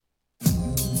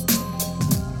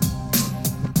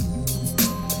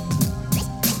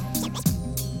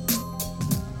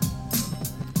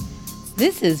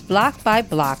This is Block by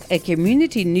Block, a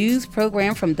community news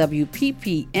program from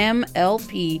WPPM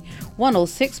LP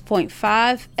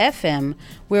 106.5 FM,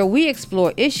 where we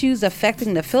explore issues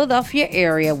affecting the Philadelphia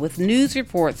area with news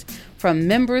reports from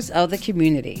members of the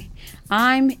community.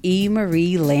 I'm E.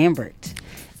 Marie Lambert.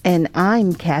 And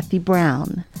I'm Kathy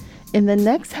Brown. In the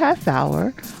next half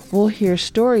hour, we'll hear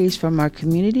stories from our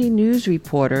community news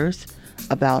reporters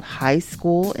about high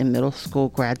school and middle school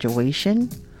graduation,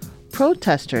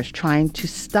 protesters trying to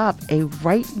stop a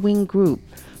right-wing group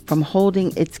from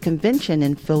holding its convention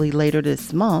in Philly later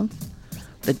this month,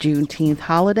 the Juneteenth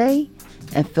holiday,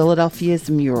 and Philadelphia's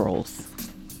murals.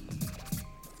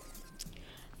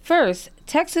 First,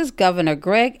 Texas Governor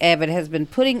Greg Abbott has been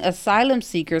putting asylum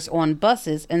seekers on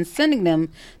buses and sending them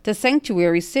to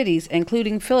sanctuary cities,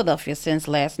 including Philadelphia, since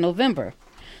last November.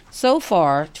 So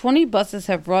far, 20 buses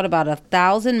have brought about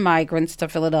 1,000 migrants to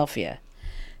Philadelphia.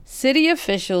 City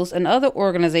officials and other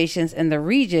organizations in the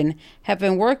region have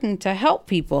been working to help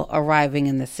people arriving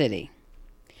in the city.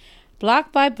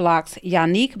 Block by Block's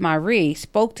Yannick Marie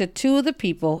spoke to two of the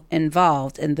people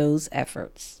involved in those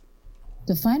efforts.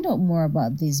 To find out more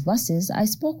about these buses, I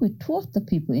spoke with two of the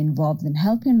people involved in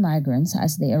helping migrants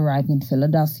as they arrive in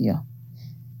Philadelphia.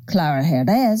 Clara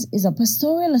Herdez is a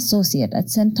pastoral associate at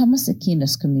St. Thomas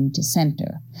Aquinas Community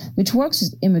Center, which works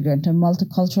with immigrant and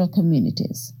multicultural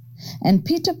communities. And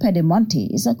Peter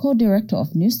Pedimonte is a co-director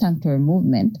of New Sanctuary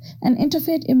Movement, an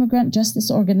interfaith immigrant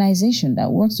justice organization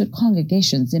that works with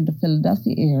congregations in the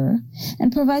Philadelphia area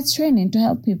and provides training to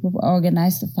help people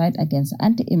organize to fight against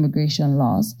anti-immigration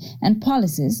laws and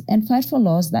policies and fight for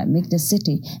laws that make the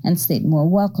city and state more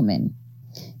welcoming.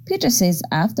 Peter says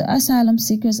after asylum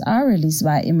seekers are released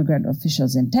by immigrant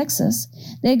officials in Texas,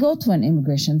 they go to an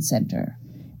immigration center.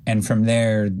 And from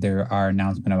there are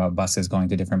announcements about buses going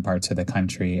to different parts of the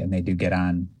country, and they do get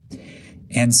on.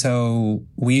 And so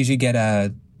we usually get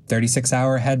a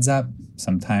 36-hour heads up,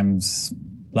 sometimes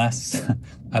less,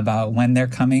 about when they're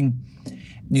coming.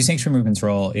 New Sanctuary Movement's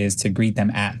role is to greet them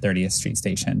at 30th Street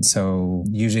Station. So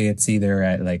usually it's either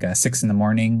at like 6 in the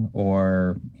morning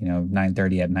or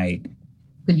 9:30 at night.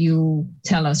 Could you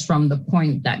tell us from the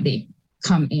point that they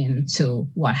come in to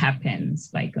what happens,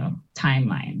 like a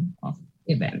timeline of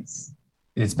events?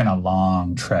 It's been a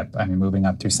long trip. I mean, moving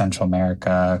up through Central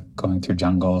America, going through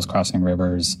jungles, crossing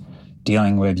rivers,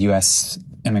 dealing with U.S.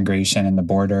 immigration and the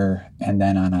border, and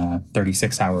then on a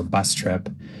 36-hour bus trip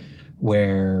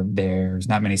where there's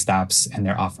not many stops and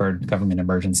they're offered government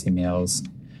emergency meals.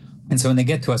 And so when they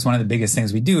get to us, one of the biggest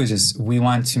things we do is just we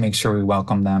want to make sure we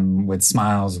welcome them with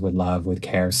smiles, with love, with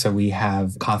care. So we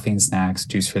have coffee and snacks,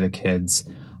 juice for the kids.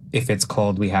 If it's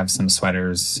cold, we have some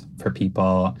sweaters for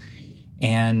people.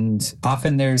 And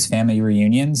often there's family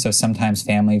reunions. So sometimes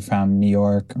family from New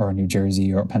York or New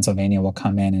Jersey or Pennsylvania will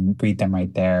come in and greet them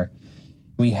right there.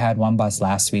 We had one bus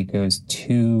last week. It was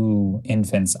 2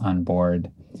 infants on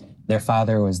board. Their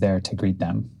father was there to greet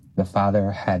them. The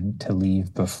father had to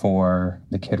leave before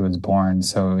the kid was born.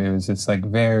 So it was this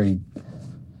very,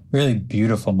 really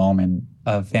beautiful moment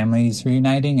of families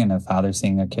reuniting and a father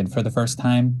seeing their kid for the first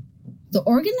time. The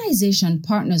organization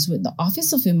partners with the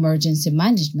Office of Emergency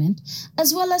Management,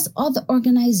 as well as other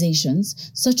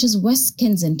organizations such as West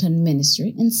Kensington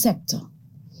Ministry and SEPTA.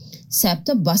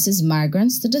 SEPTA buses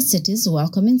migrants to the city's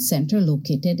welcoming center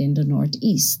located in the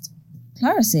Northeast.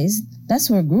 Clara says that's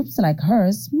where groups like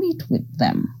hers meet with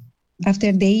them.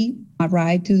 After they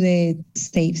arrive to the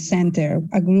Safe Center,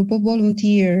 a group of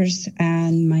volunteers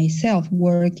and myself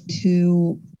work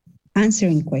to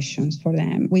answering questions for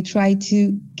them. We try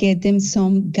to get them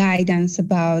some guidance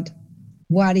about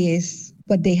what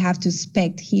they have to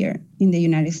expect here in the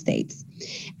United States.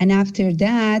 And after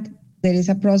that, there is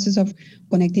a process of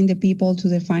connecting the people to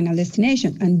their final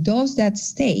destination. And those that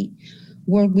stay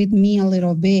work with me a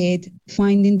little bit,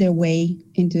 finding their way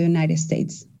into the United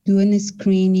States, doing a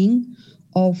screening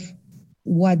of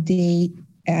what they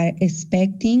are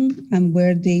expecting and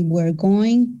where they were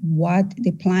going, what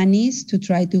the plan is to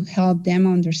try to help them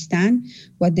understand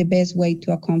what the best way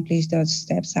to accomplish those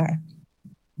steps are.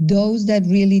 Those that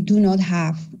really do not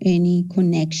have any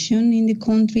connection in the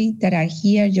country, that are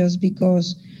here just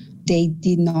because they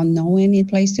did not know any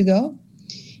place to go,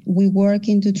 we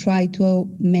working to try to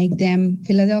make them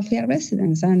Philadelphia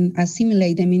residents and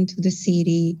assimilate them into the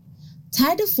city.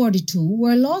 Title 42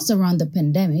 were laws around the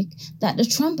pandemic that the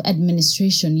Trump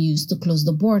administration used to close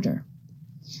the border.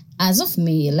 As of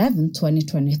May 11,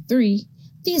 2023,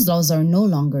 these laws are no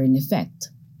longer in effect.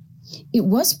 It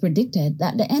was predicted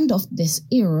that the end of this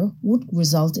era would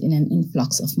result in an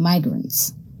influx of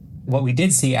migrants. What we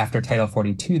did see after Title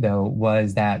 42, though,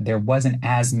 was that there wasn't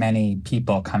as many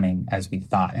people coming as we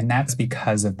thought. And that's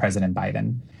because of President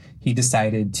Biden. He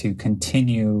decided to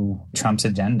continue Trump's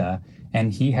agenda,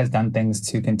 and he has done things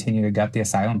to continue to gut the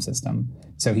asylum system.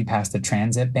 So he passed a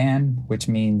transit ban, which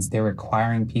means they're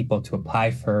requiring people to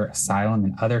apply for asylum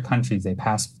in other countries they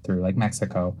pass through, like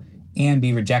Mexico, and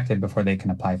be rejected before they can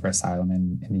apply for asylum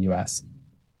in the U.S.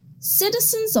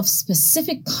 Citizens of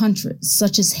specific countries,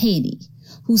 such as Haiti,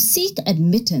 who seek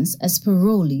admittance as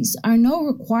parolees are now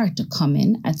required to come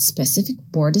in at specific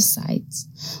border sites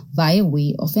via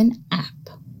way of an app.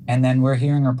 And then we're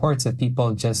hearing reports of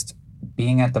people just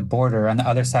being at the border, on the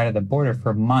other side of the border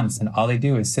for months, and all they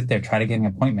do is sit there, try to get an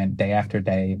appointment day after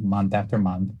day, month after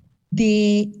month.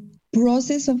 The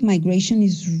process of migration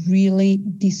is really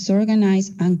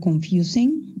disorganized and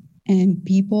confusing, and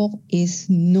people is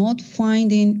not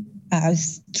finding a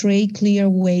straight, clear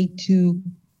way to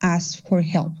ask for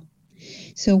help.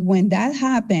 So when that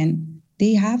happens,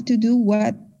 they have to do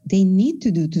what they need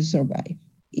to do to survive.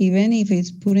 Even if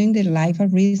it's putting their life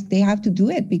at risk, they have to do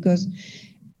it because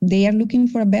they are looking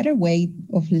for a better way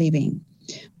of living.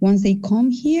 Once they come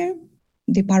here,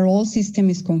 the parole system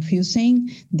is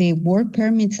confusing. The work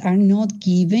permits are not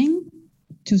given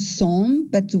to some,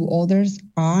 but to others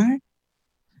are.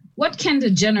 What can the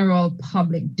general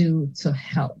public do to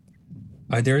help?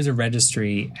 There is a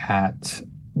registry at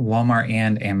Walmart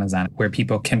and Amazon where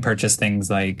people can purchase things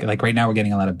like right now we're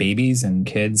getting a lot of babies and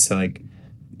kids. So like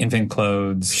infant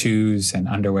clothes, shoes, and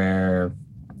underwear.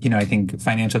 I think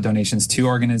financial donations to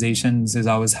organizations is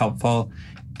always helpful.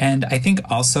 And I think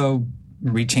also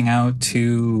reaching out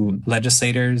to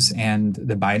legislators and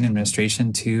the Biden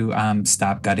administration to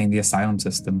stop gutting the asylum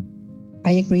system.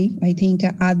 I agree. I think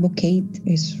advocate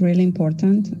is really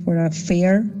important for a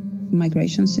fair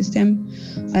migration system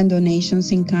and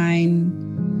donations in kind.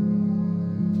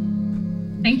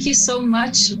 Thank you so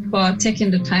much for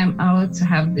taking the time out to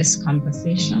have this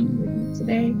conversation with me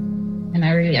today. And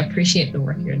I really appreciate the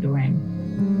work you're doing.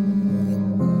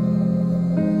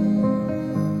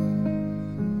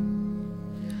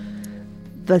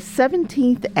 The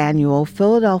 17th Annual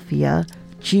Philadelphia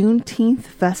Juneteenth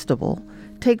Festival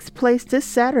takes place this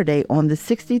Saturday on the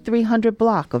 6300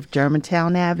 block of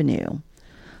Germantown Avenue.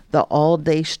 The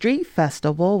all-day street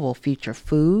festival will feature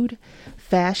food,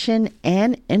 fashion,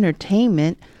 and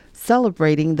entertainment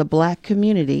celebrating the Black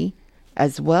community,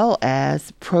 as well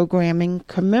as programming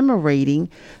commemorating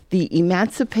the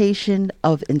emancipation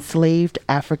of enslaved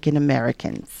African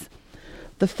Americans.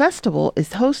 The festival is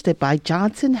hosted by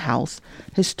Johnson House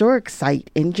Historic Site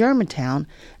in Germantown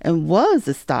and was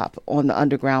a stop on the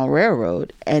Underground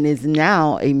Railroad and is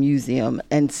now a museum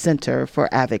and center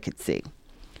for advocacy.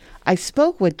 I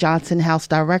spoke with Johnson House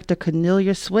Director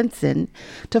Cornelia Swinson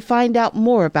to find out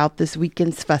more about this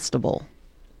weekend's festival.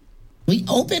 We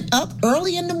open up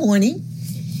early in the morning.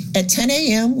 At 10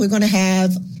 a.m., we're going to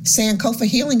have Sankofa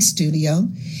Healing Studio.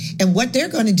 And what they're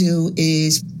going to do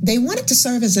is they want it to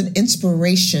serve as an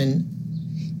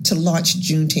inspiration to launch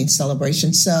Juneteenth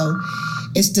celebration. So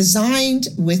it's designed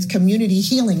with community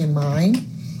healing in mind.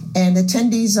 And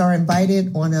attendees are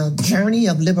invited on a journey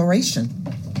of liberation,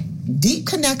 deep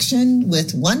connection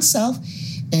with oneself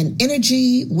and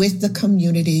energy with the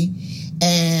community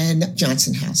and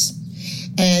Johnson House.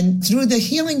 And through the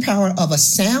healing power of a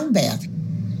sound bath,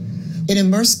 it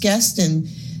immerses guests in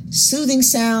soothing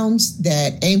sounds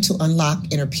that aim to unlock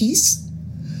inner peace,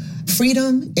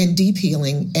 freedom, and deep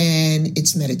healing. And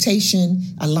it's meditation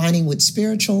aligning with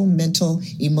spiritual, mental,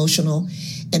 emotional,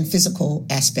 and physical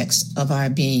aspects of our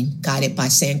being, guided by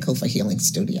Sankofa Healing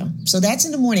Studio. So that's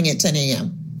in the morning at 10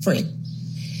 a.m., free.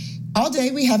 All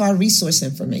day we have our resource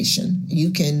information.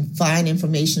 You can find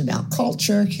information about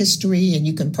culture, history, and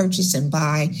you can purchase and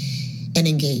buy and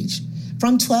engage.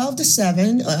 From 12 to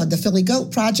 7, the Philly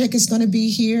Goat Project is going to be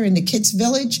here in the Kids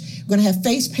Village. We're going to have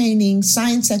face painting,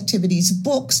 science activities,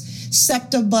 books,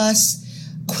 scepter bus,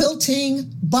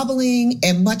 quilting, bubbling,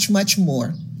 and much, much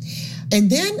more. And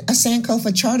then a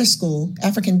Sankofa Charter School,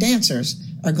 African dancers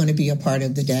are going to be a part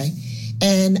of the day.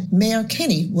 And Mayor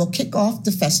Kenny will kick off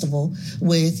the festival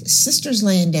with Sisters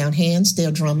Laying Down Hands,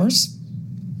 their drummers,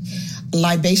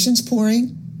 libations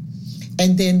pouring,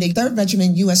 and then the 3rd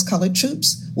Regiment U.S. Colored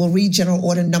Troops will read General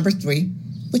Order Number 3,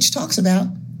 which talks about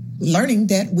learning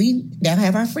that we now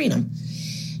have our freedom.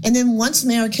 And then once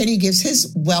Mayor Kenny gives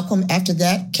his welcome after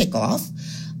that kickoff,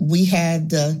 we have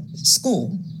the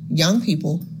school, young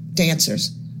people,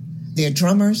 dancers, their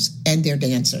drummers and their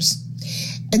dancers.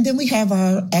 And then we have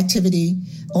our activity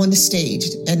on the stage,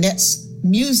 and that's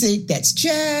music, that's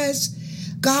jazz,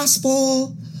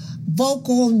 gospel,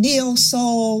 vocal, neo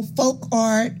soul, folk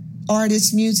art,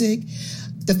 artists, music.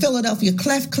 The Philadelphia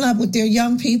Clef Club with their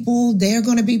young people, they're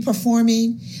going to be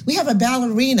performing. We have a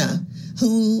ballerina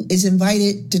who is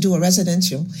invited to do a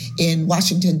residential in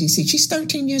Washington, D.C. She's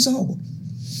 13 years old.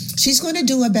 She's going to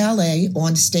do a ballet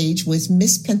on stage with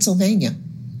Miss Pennsylvania,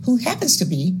 who happens to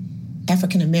be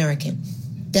African American.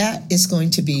 That is going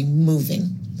to be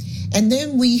moving. And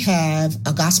then we have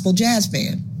a gospel jazz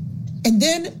band. And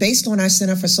then, based on our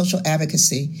Center for Social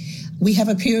Advocacy, we have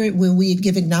a period where we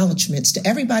give acknowledgments to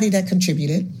everybody that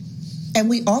contributed. And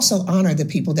we also honor the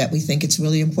people that we think it's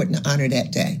really important to honor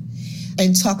that day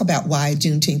and talk about why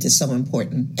Juneteenth is so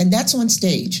important. And that's on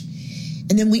stage.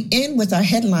 And then we end with our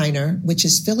headliner, which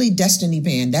is Philly Destiny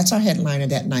Band. That's our headliner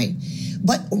that night.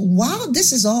 But while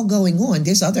this is all going on,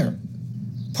 there's other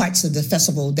parts of the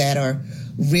festival that are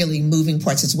really moving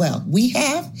parts as well. We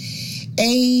have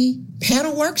a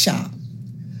panel workshop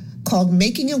called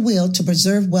Making a Will to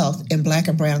Preserve Wealth in Black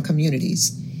and Brown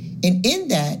Communities. And in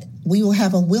that, we will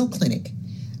have a will clinic.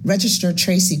 Registrar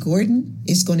Tracy Gordon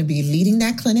is going to be leading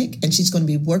that clinic, and she's going to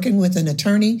be working with an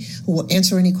attorney who will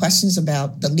answer any questions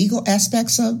about the legal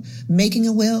aspects of making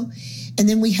a will. And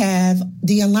then we have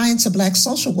the Alliance of Black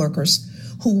Social Workers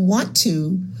who want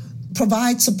to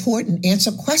provide support and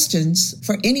answer questions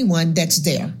for anyone that's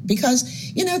there.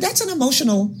 Because, you know, that's an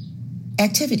emotional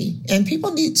activity and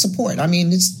people need support. I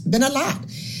mean, it's been a lot.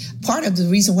 Part of the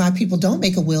reason why people don't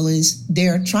make a will is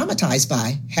they're traumatized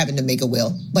by having to make a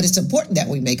will, but it's important that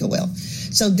we make a will.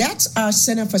 So that's our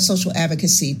Center for Social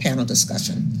Advocacy panel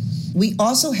discussion. We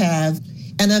also have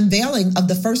an unveiling of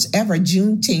the first ever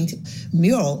Juneteenth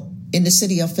mural in the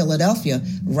city of Philadelphia,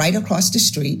 right across the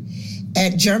street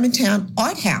at Germantown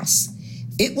Art House.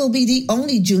 It will be the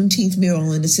only Juneteenth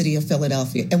mural in the city of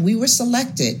Philadelphia. And we were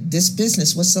selected, this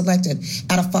business was selected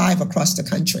out of 5 across the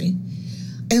country.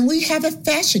 And we have a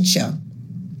fashion show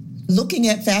looking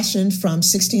at fashion from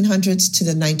 1600s to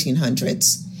the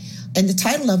 1900s. And the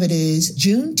title of it is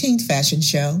Juneteenth Fashion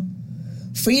Show,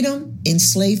 Freedom,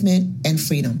 Enslavement, and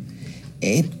Freedom.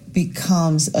 It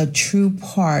becomes a true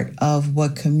part of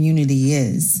what community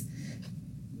is.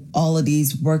 All of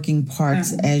these working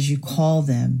parts, as you call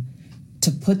them,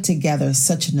 to put together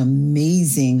such an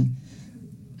amazing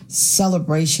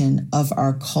celebration of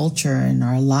our culture and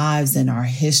our lives and our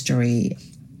history.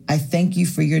 I thank you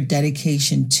for your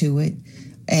dedication to it.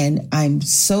 And I'm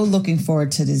so looking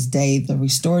forward to this day, the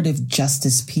restorative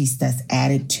justice piece that's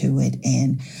added to it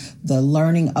and the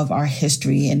learning of our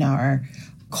history and our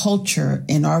culture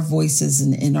and our voices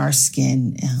and in our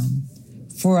skin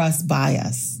for us, by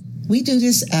us. We do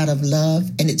this out of love,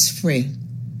 and it's free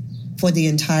for the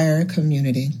entire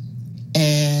community.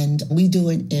 And we do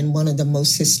it in one of the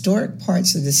most historic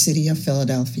parts of the city of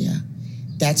Philadelphia.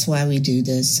 That's why we do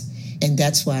this. And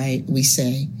that's why we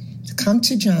say, come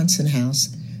to Johnson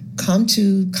House, come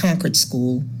to Concord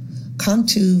School, come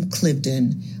to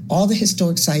Clifton, all the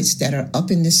historic sites that are up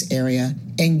in this area,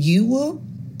 and you will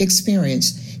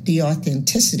experience the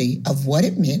authenticity of what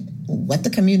it meant, what the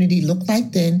community looked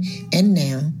like then and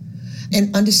now,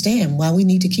 and understand why we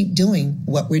need to keep doing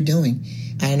what we're doing.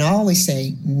 And I always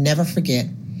say, never forget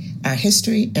our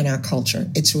history and our culture.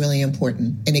 It's really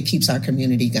important, and it keeps our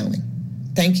community going.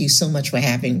 Thank you so much for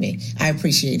having me. I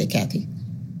appreciate it, Kathy.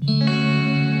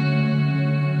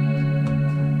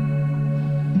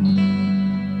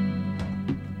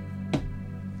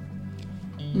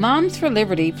 Moms for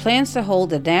Liberty plans to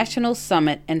hold a national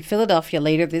summit in Philadelphia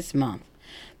later this month.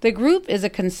 The group is a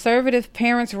conservative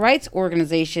parents' rights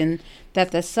organization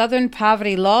that the Southern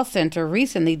Poverty Law Center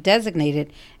recently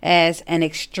designated as an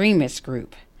extremist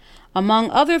group.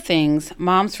 Among other things,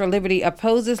 Moms for Liberty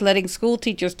opposes letting school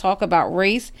teachers talk about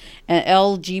race and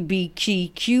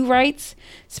LGBTQ rights.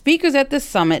 Speakers at the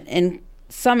summit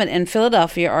in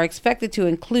Philadelphia are expected to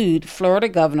include Florida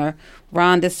Governor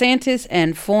Ron DeSantis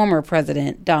and former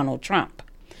President Donald Trump.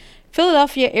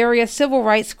 Philadelphia area civil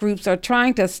rights groups are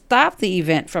trying to stop the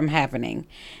event from happening.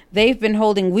 They've been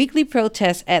holding weekly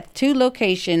protests at 2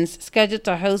 locations scheduled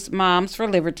to host Moms for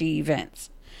Liberty events.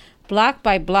 Block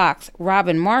by Block's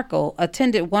Robin Markle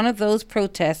attended one of those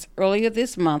protests earlier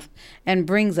this month and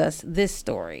brings us this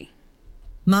story.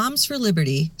 Moms for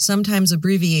Liberty, sometimes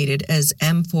abbreviated as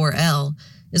M4L,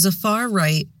 is a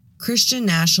far-right, Christian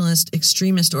nationalist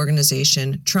extremist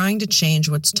organization trying to change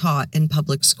what's taught in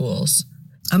public schools.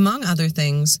 Among other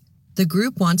things, the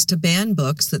group wants to ban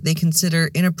books that they consider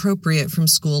inappropriate from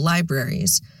school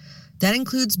libraries. That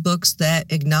includes books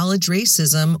that acknowledge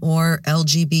racism or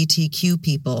LGBTQ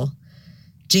people.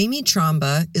 Jamie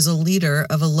Tromba is a leader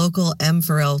of a local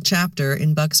M4L chapter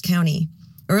in Bucks County.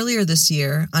 Earlier this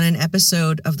year, on an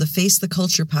episode of the Face the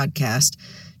Culture podcast,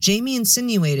 Jamie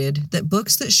insinuated that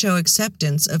books that show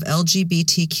acceptance of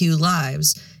LGBTQ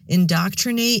lives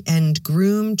indoctrinate and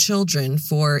groom children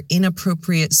for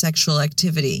inappropriate sexual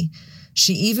activity.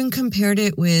 She even compared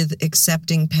it with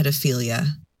accepting pedophilia.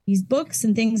 These books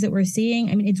and things that we're seeing,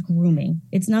 I mean, it's grooming.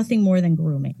 It's nothing more than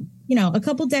grooming. You know, a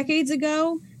couple decades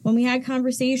ago, when we had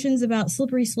conversations about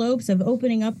slippery slopes of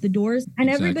opening up the doors, and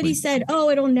everybody said,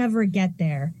 oh, it'll never get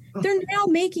there. They're now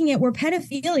making it where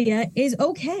pedophilia is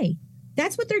okay.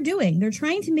 That's what they're doing. They're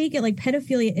trying to make it like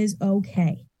pedophilia is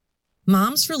okay.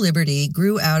 Moms for Liberty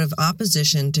grew out of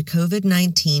opposition to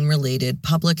COVID-19 related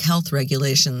public health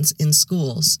regulations in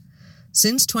schools.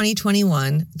 Since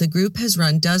 2021, the group has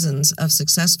run dozens of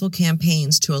successful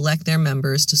campaigns to elect their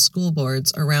members to school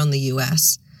boards around the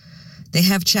U.S. They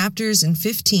have chapters in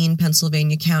 15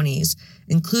 Pennsylvania counties,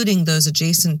 including those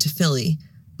adjacent to Philly,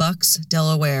 Bucks,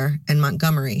 Delaware, and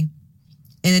Montgomery.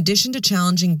 In addition to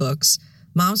challenging books,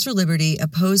 Moms for Liberty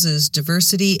opposes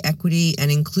diversity, equity, and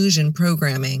inclusion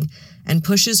programming and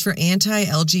pushes for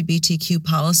anti-LGBTQ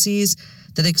policies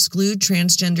that exclude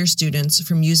transgender students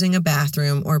from using a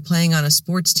bathroom or playing on a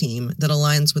sports team that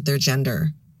aligns with their gender.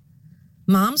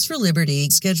 Moms for Liberty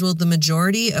scheduled the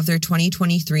majority of their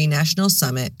 2023 National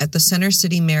Summit at the Center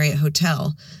City Marriott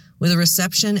Hotel with a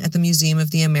reception at the Museum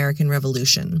of the American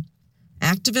Revolution.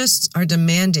 Activists are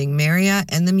demanding Marriott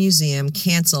and the museum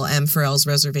cancel M4L's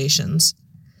reservations.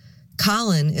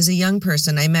 Colin is a young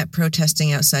person I met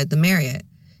protesting outside the Marriott.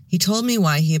 He told me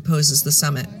why he opposes the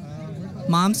summit.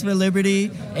 Moms for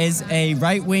Liberty is a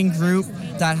right-wing group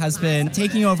that has been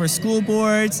taking over school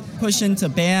boards, pushing to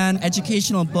ban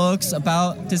educational books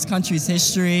about this country's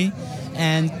history.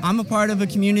 And I'm a part of a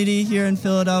community here in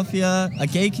Philadelphia, a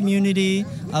gay community,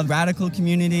 a radical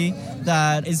community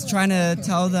that is trying to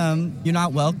tell them you're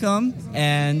not welcome.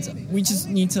 And we just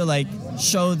need to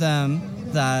show them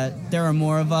that there are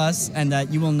more of us and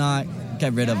that you will not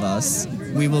get rid of us.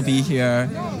 We will be here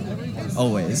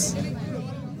always.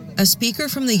 A speaker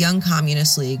from the Young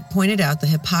Communist League pointed out the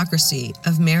hypocrisy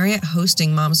of Marriott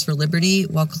hosting Moms for Liberty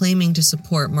while claiming to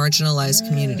support marginalized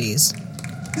communities.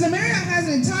 The Marriott has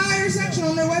an entire section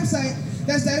on their website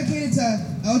that's dedicated to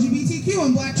LGBTQ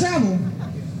and Black travel.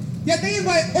 Yet they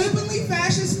invite openly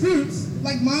fascist groups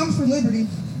like Moms for Liberty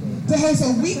to host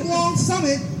a week-long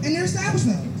summit in their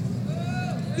establishment.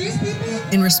 These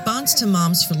people... In response to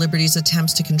Moms for Liberty's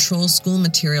attempts to control school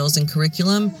materials and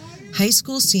curriculum, high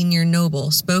school senior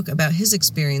Noble spoke about his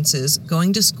experiences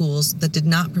going to schools that did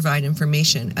not provide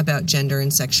information about gender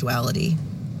and sexuality.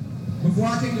 Before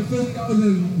I came to Philly, I was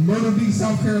in Myrtle Beach,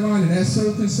 South Carolina. That's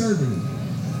so conservative.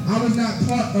 I was not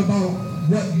taught about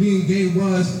what being gay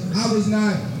was. I was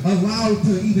not allowed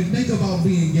to even think about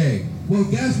being gay. Well,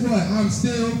 guess what? I'm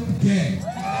still gay.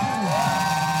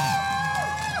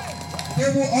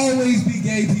 There will always be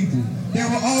gay people. There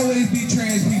will always be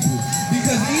trans people.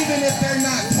 Because even if they're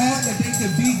not taught that they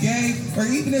can be gay, or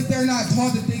even if they're not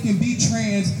taught that they can be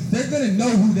trans, they're going to know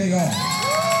who they are.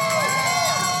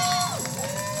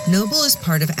 Noble is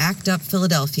part of ACT UP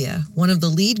Philadelphia, one of the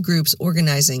lead groups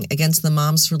organizing against the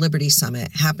Moms for Liberty Summit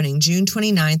happening June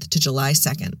 29th to July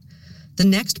 2nd. The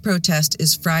next protest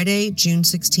is Friday, June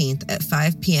 16th at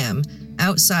 5 p.m.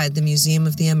 outside the Museum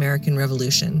of the American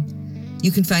Revolution.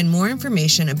 You can find more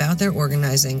information about their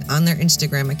organizing on their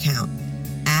Instagram account,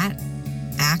 at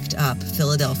ACT UP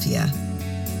Philadelphia.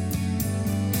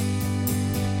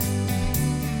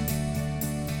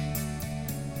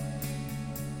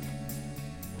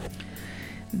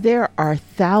 There are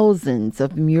thousands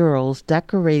of murals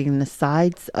decorating the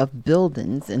sides of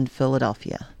buildings in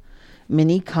Philadelphia.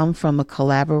 Many come from a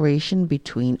collaboration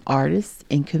between artists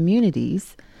and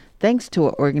communities, thanks to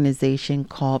an organization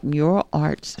called Mural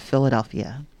Arts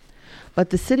Philadelphia. But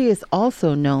the city is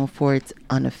also known for its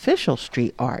unofficial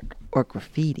street art, or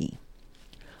graffiti.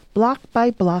 Block by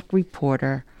Block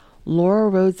reporter Laura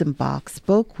Rosenbach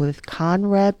spoke with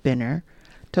Conrad Benner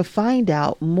to find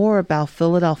out more about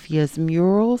Philadelphia's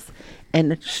murals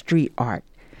and street art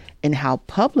and how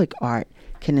public art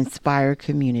can inspire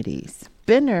communities.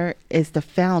 Benner is the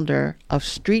founder of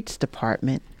Streets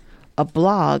Department, a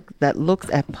blog that looks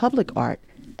at public art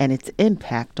and its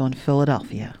impact on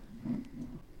Philadelphia.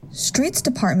 Streets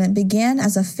Department began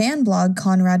as a fan blog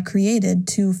Conrad created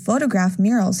to photograph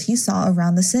murals he saw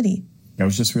around the city. I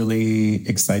was just really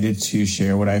excited to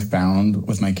share what I found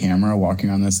with my camera walking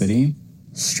around the city.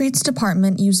 Streets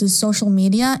Department uses social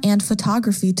media and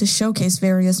photography to showcase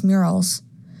various murals.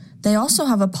 They also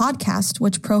have a podcast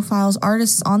which profiles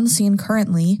artists on the scene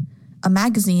currently, a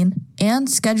magazine, and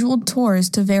scheduled tours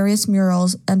to various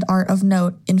murals and art of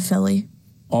note in Philly.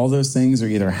 All those things are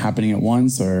either happening at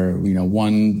once or,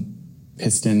 one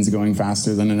pistons going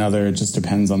faster than another. It just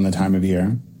depends on the time of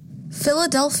year.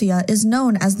 Philadelphia is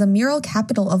known as the mural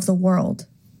capital of the world.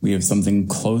 We have something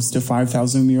close to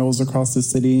 5,000 murals across the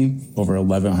city, over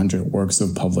 1,100 works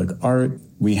of public art.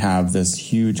 We have this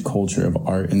huge culture of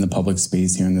art in the public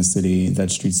space here in the city that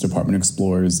Streets Department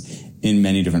explores in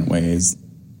many different ways.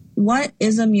 What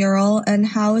is a mural and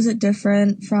how is it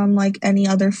different from like any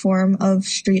other form of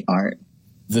street art?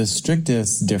 The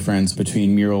strictest difference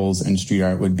between murals and street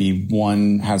art would be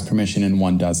one has permission and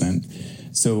one doesn't.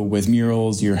 So with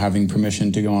murals, you're having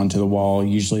permission to go onto the wall.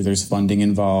 Usually there's funding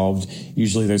involved.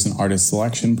 Usually there's an artist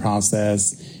selection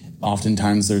process.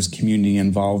 Oftentimes there's community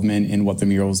involvement in what the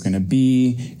mural is going to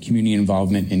be, community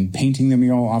involvement in painting the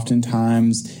mural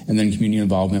oftentimes, and then community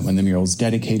involvement when the mural is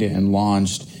dedicated and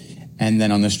launched. And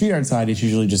then on the street art side, it's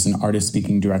usually just an artist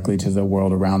speaking directly to the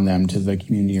world around them, to the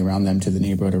community around them, to the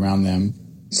neighborhood around them.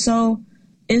 So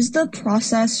is the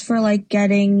process for like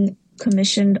getting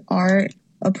commissioned art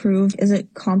approved, is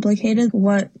it complicated?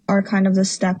 What are kind of the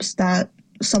steps that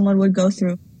someone would go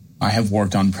through? I have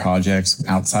worked on projects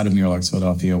outside of Mural Arts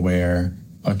Philadelphia where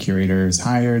a curator is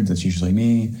hired, that's usually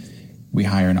me. We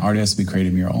hire an artist, we create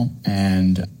a mural,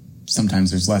 and sometimes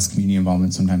there's less community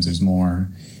involvement, sometimes there's more.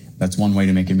 That's one way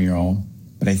to make a mural.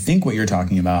 But I think what you're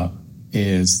talking about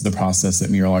is the process that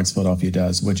Mural Arts Philadelphia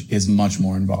does, which is much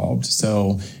more involved.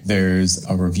 So there's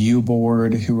a review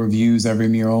board who reviews every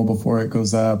mural before it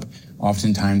goes up.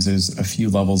 Oftentimes there's a few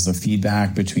levels of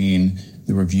feedback between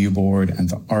the review board and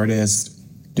the artist.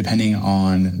 Depending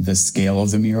on the scale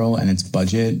of the mural and its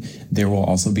budget, there will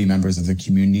also be members of the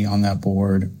community on that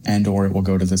board, and or it will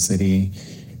go to the city.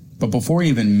 But before it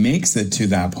even makes it to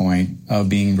that point of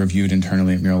being reviewed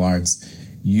internally at Mural Arts,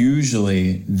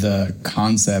 usually the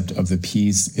concept of the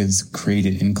piece is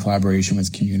created in collaboration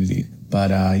with community,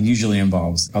 but usually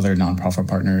involves other nonprofit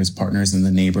partners in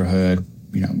the neighborhood,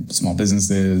 small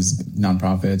businesses,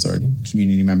 nonprofits, or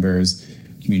community members,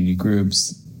 community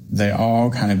groups. They all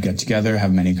kind of get together,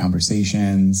 have many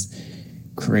conversations,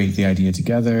 create the idea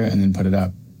together, and then put it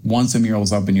up. Once a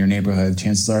mural's up in your neighborhood,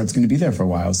 chances are it's going to be there for a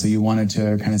while, so you want it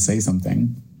to kind of say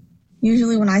something.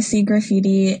 Usually when I see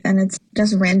graffiti and it's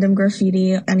just random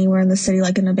graffiti anywhere in the city,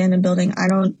 like an abandoned building, I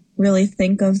don't really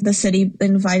think of the city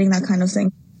inviting that kind of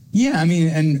thing. Yeah, I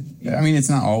mean, it's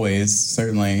not always,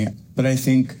 certainly, but I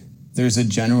think there's a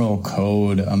general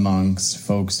code amongst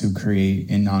folks who create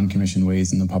in non-commissioned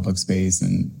ways in the public space,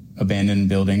 and abandoned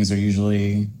buildings are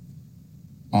usually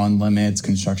on limits,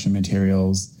 construction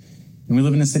materials. And we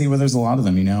live in a city where there's a lot of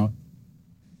them,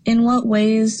 In what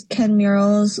ways can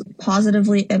murals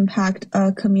positively impact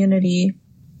a community?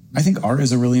 I think art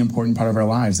is a really important part of our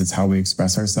lives. It's how we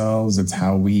express ourselves. It's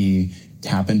how we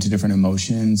tap into different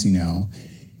emotions,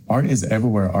 Art is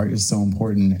everywhere. Art is so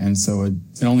important. And so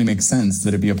it only makes sense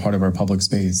that it be a part of our public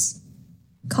space.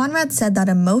 Conrad said that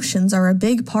emotions are a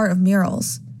big part of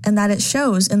murals, and that it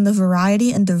shows in the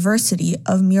variety and diversity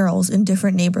of murals in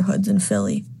different neighborhoods in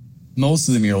Philly. Most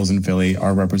of the murals in Philly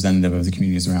are representative of the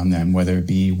communities around them, whether it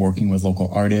be working with local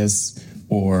artists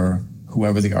or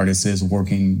whoever the artist is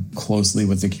working closely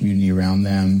with the community around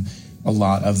them. A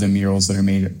lot of the murals that are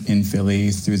made in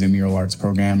Philly through the Mural Arts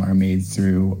program are made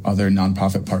through other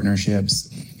nonprofit partnerships.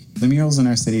 The murals in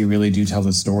our city really do tell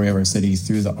the story of our city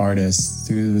through the artists,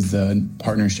 through the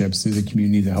partnerships, through the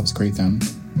community that helps create them.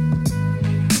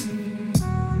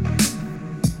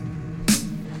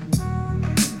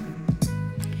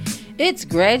 It's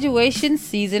graduation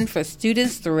season for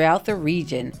students throughout the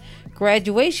region.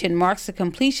 Graduation marks the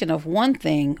completion of one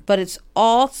thing, but it's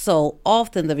also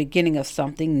often the beginning of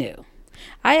something new.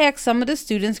 I asked some of the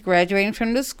students graduating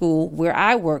from the school where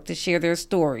I work to share their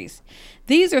stories.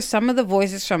 These are some of the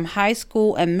voices from high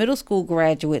school and middle school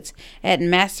graduates at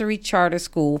Mastery Charter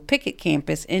School, Pickett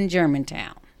Campus in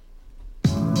Germantown.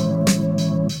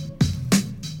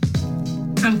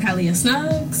 I'm Kalia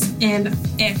Snuggs, and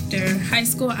after high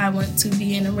school, I went to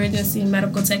be an emergency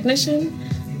medical technician.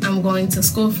 I'm going to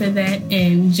school for that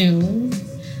in June.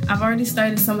 I've already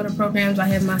started some of the programs. I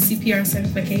have my CPR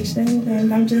certification,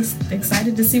 and I'm just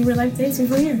excited to see where life takes me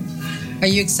from here. Are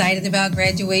you excited about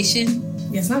graduation?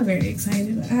 Yes, I'm very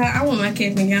excited. I want my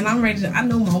kid again. I'm ready to, I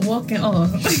know my walk and all.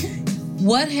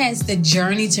 What has the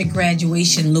journey to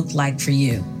graduation looked like for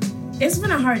you? It's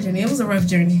been a hard journey. It was a rough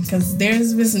journey because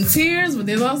there's been some tears, but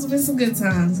there's also been some good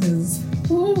times because,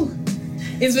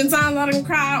 it's been times I didn't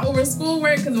cry over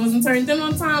schoolwork because it wasn't turned in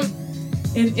on time.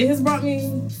 It has brought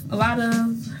me a lot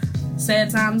of sad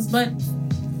times, but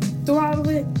through all of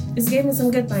it, it's gave me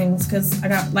some good things because I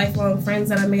got lifelong friends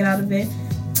that I made out of it.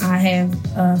 I have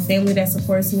a family that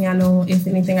supports me. I know if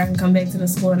anything, I can come back to the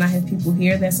school and I have people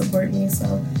here that support me.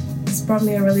 So it's brought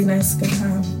me a really nice, good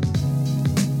time.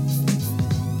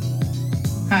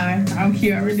 Hi, I'm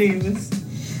Kiara Davis.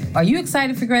 Are you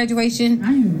excited for graduation?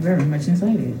 I am very much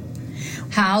excited.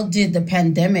 How did the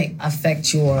pandemic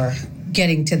affect your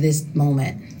getting to this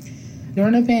moment?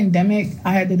 During the pandemic,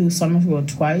 I had to do summer school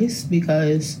twice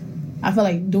because I feel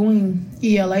like doing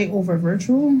ELA over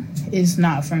virtual is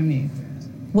not for me.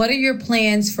 What are your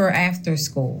plans for after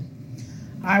school?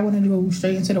 I want to go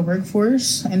straight into the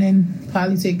workforce and then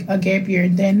probably take a gap year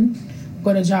and then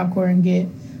go to Job Corps and get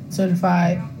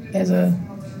certified as a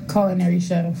culinary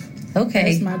chef.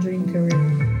 Okay. That's my dream career.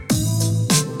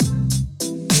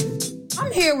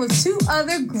 I'm here with two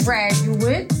other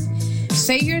graduates.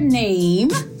 Say your name.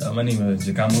 My name is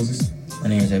Jakan Moses. My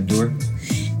name is Abdur.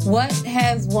 What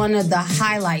has one of the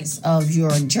highlights of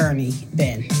your journey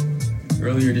been?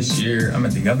 Earlier this year, I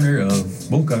met the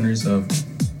both governors of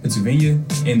Pennsylvania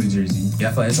and New Jersey.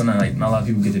 Yeah, I feel like it's something like not a lot of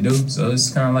people get to do, so it's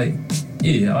kind of like,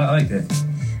 yeah, I like that.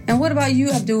 And what about you,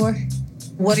 Abdur?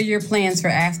 What are your plans for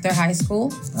after high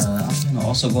school? I'm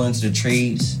also going into the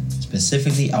trades.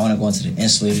 Specifically, I want to go into the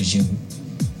insulators unit.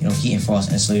 You know, heat and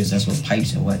frost insulators, that's what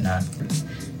pipes and whatnot.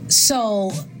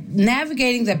 So,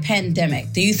 navigating the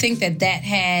pandemic, do you think that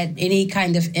had any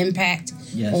kind of impact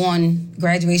on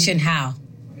graduation? How?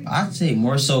 I'd say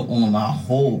more so on my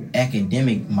whole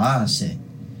academic mindset.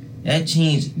 That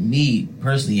changed me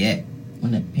personally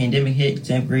when the pandemic hit,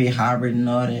 10th grade, hybrid and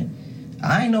all that.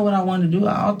 I didn't know what I wanted to do.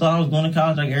 I thought I was going to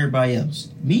college like everybody else.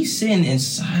 Me sitting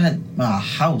inside my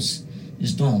house,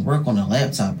 just doing work on a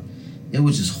laptop, it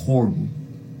was just horrible.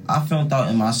 I found out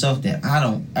in myself that I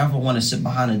don't ever want to sit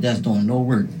behind a desk doing no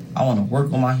work. I want to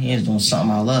work on my hands doing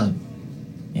something I love.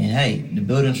 And hey, the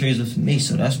building trades are for me,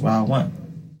 so that's where I went.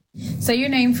 Say your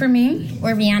name for me.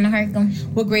 Orviana Harcum.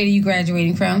 What grade are you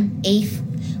graduating from?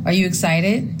 8th. Are you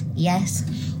excited? Yes.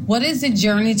 What has the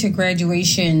journey to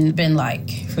graduation been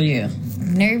like for you?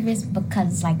 Nervous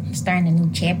because it's like I'm starting a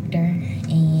new chapter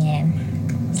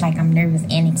and it's like I'm nervous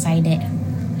and excited.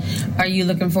 Are you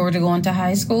looking forward to going to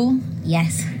high school?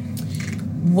 Yes.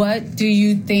 What do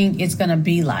you think it's going to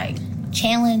be like?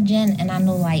 Challenging, and I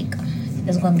know like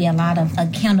there's going to be a lot of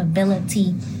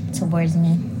accountability towards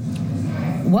me.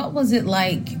 What was it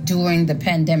like during the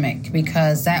pandemic?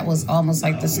 Because that was almost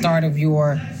like the start of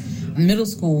your middle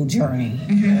school journey.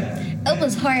 Mm-hmm. It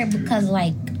was hard because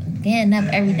like getting up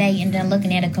every day and then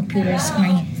looking at a computer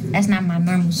screen, that's not my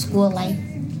normal school life.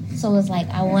 So it's like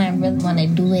I wouldn't really want to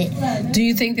do it. Do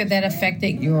you think that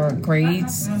affected your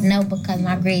grades? No, because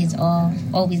my grades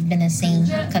always been the same.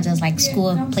 Because it's like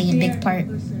school played a big part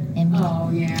in me. Oh,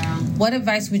 yeah. What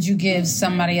advice would you give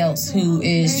somebody else who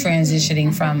is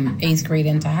transitioning from 8th grade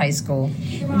into high school?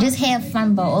 Just have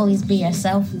fun, but always be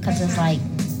yourself. Because it's like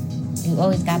you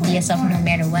always got to be yourself no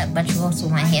matter what, but you also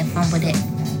want to have fun with it.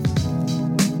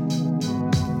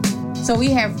 So we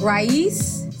have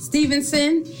Rais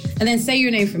Stevenson, and then say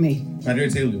your name for me.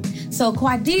 Quadir Taylor. So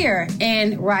Quadir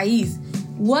and Rais,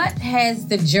 what has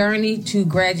the journey to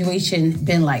graduation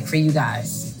been like for you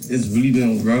guys? It's really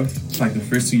been rough. Like the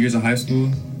first 2 years of high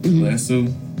school, last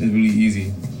two, it's really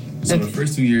easy. So the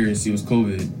first 2 years, it was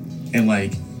COVID. And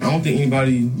like, I don't think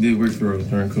anybody did work thorough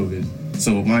during COVID.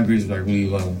 So my grades were like really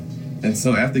low. And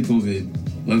so after COVID,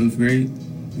 11th grade,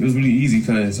 it was really easy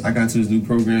because I got to this new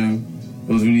program.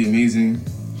 It was really amazing.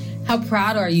 How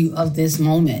proud are you of this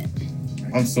moment?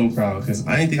 I'm so proud because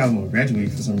I didn't think I was going to graduate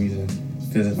for some reason.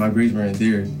 Because if my grades weren't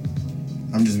there,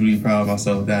 I'm just really proud of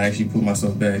myself that I actually put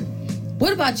myself back.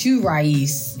 What about you,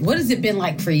 Rais? What has it been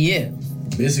like for you?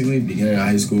 Basically, beginning of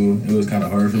high school, it was kind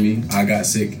of hard for me. I got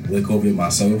sick with COVID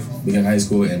myself beginning of high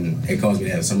school, and it caused me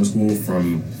to have summer school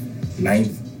from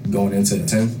 9th going into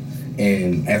 10th.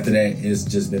 And after that, it's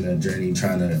just been a journey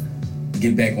trying to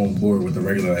get back on board with the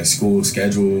regular school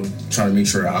schedule, trying to make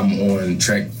sure I'm on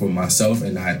track for myself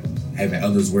and not having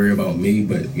others worry about me,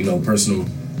 but, personal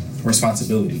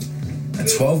responsibility. A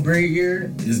 12th grade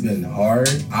year has been hard.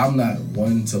 I'm not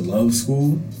one to love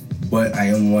school, but I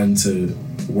am one to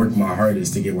work my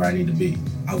hardest to get where I need to be.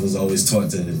 I was always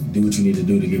taught to do what you need to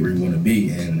do to get where you want to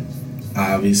be, and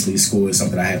obviously school is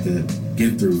something I have to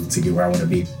get through to get where I want to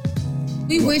be.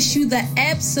 We wish you the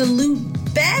absolute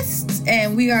best,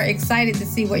 and we are excited to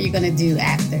see what you're going to do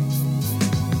after.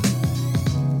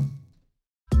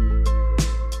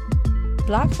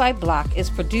 Block by Block is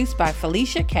produced by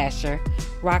Felicia Kasher,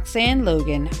 Roxanne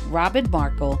Logan, Robin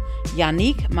Markle,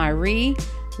 Yannick Myrie,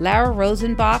 Lara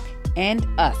Rosenbach, and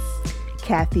us,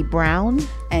 Kathy Brown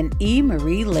and E.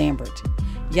 Marie Lambert.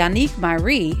 Yannick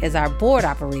Myrie is our board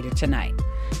operator tonight.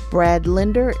 Brad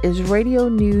Linder is Radio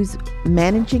News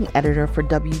Managing Editor for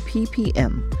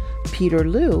WPPM. Peter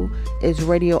Liu is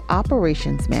Radio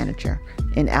Operations Manager.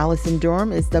 And Allison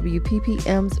Durham is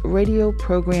WPPM's Radio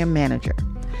Program Manager.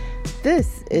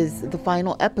 This is the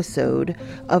final episode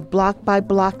of Block by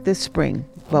Block this spring,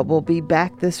 but we'll be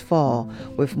back this fall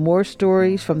with more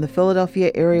stories from the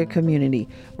Philadelphia area community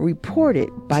reported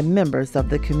by members of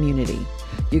the community.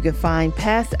 You can find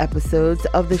past episodes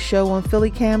of the show on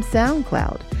PhillyCam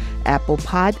SoundCloud, Apple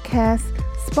Podcasts,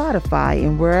 Spotify,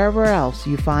 and wherever else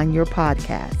you find your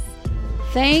podcasts.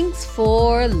 Thanks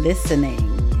for listening.